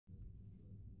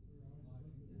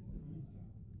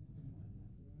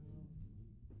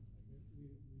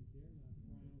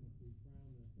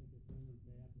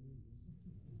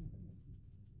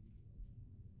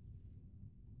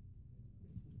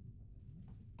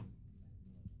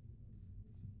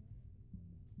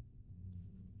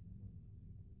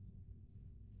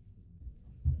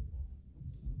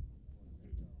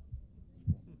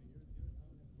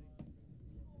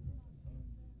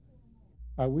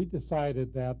we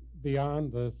decided that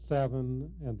beyond the 7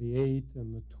 and the 8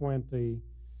 and the 20,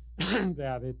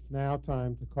 that it's now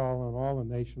time to call on all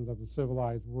the nations of the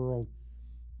civilized world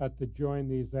to join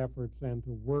these efforts and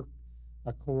to work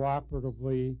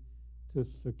cooperatively to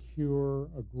secure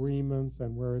agreements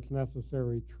and, where it's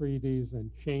necessary, treaties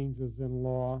and changes in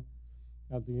law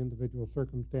as the individual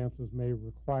circumstances may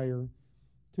require,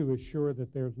 to assure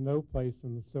that there's no place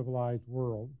in the civilized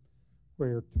world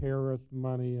where terrorist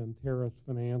money and terrorist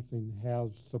financing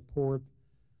has support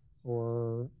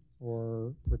or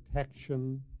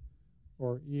protection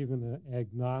or even an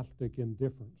agnostic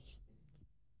indifference.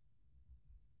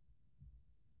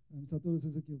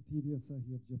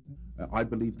 I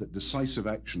believe that decisive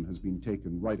action has been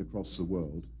taken right across the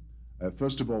world.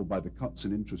 First of all, by the cuts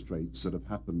in interest rates that have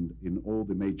happened in all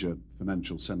the major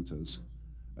financial centers.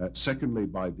 Secondly,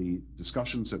 by the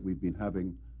discussions that we've been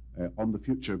having on the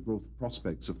future growth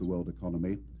prospects of the world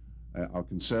economy, our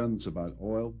concerns about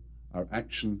oil, our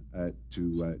action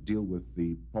to deal with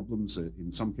the problems,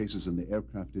 in some cases in the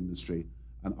aircraft industry,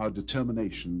 and our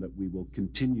determination that we will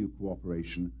continue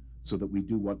cooperation so that we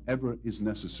do whatever is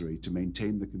necessary to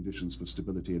maintain the conditions for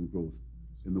stability and growth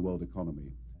in the world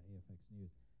economy. AFX News.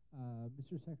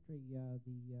 Mr. Secretary,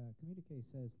 the communique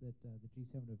says that the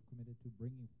G7 have committed to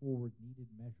bringing forward needed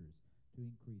measures to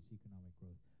increase economic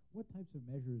growth. What types of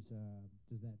measures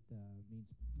does that mean?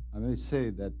 I may say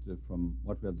that from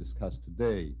what we have discussed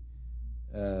today,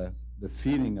 the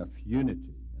feeling of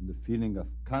unity and the feeling of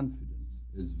confidence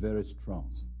is very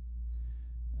strong.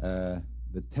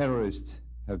 The terrorists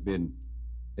have been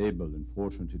able,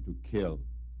 unfortunately, to kill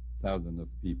thousands of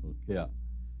people here.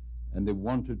 And they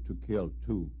wanted to kill,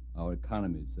 too, our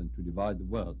economies and to divide the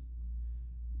world.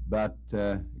 But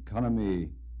economy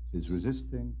is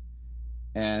resisting,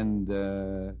 and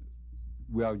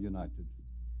we are united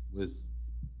with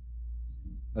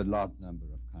a large number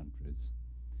of countries.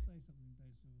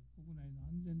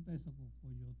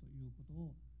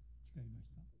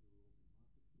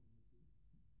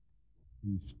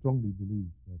 We strongly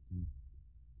believe that the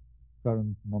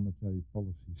current monetary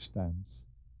policy stance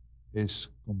is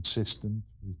consistent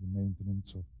with the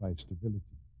maintenance of price stability.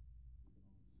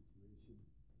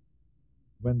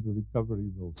 When the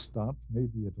recovery will start,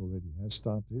 maybe it already has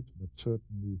started, but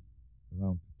certainly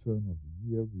around the turn of the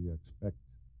year we expect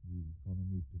the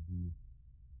economy to be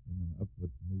in an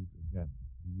upward move.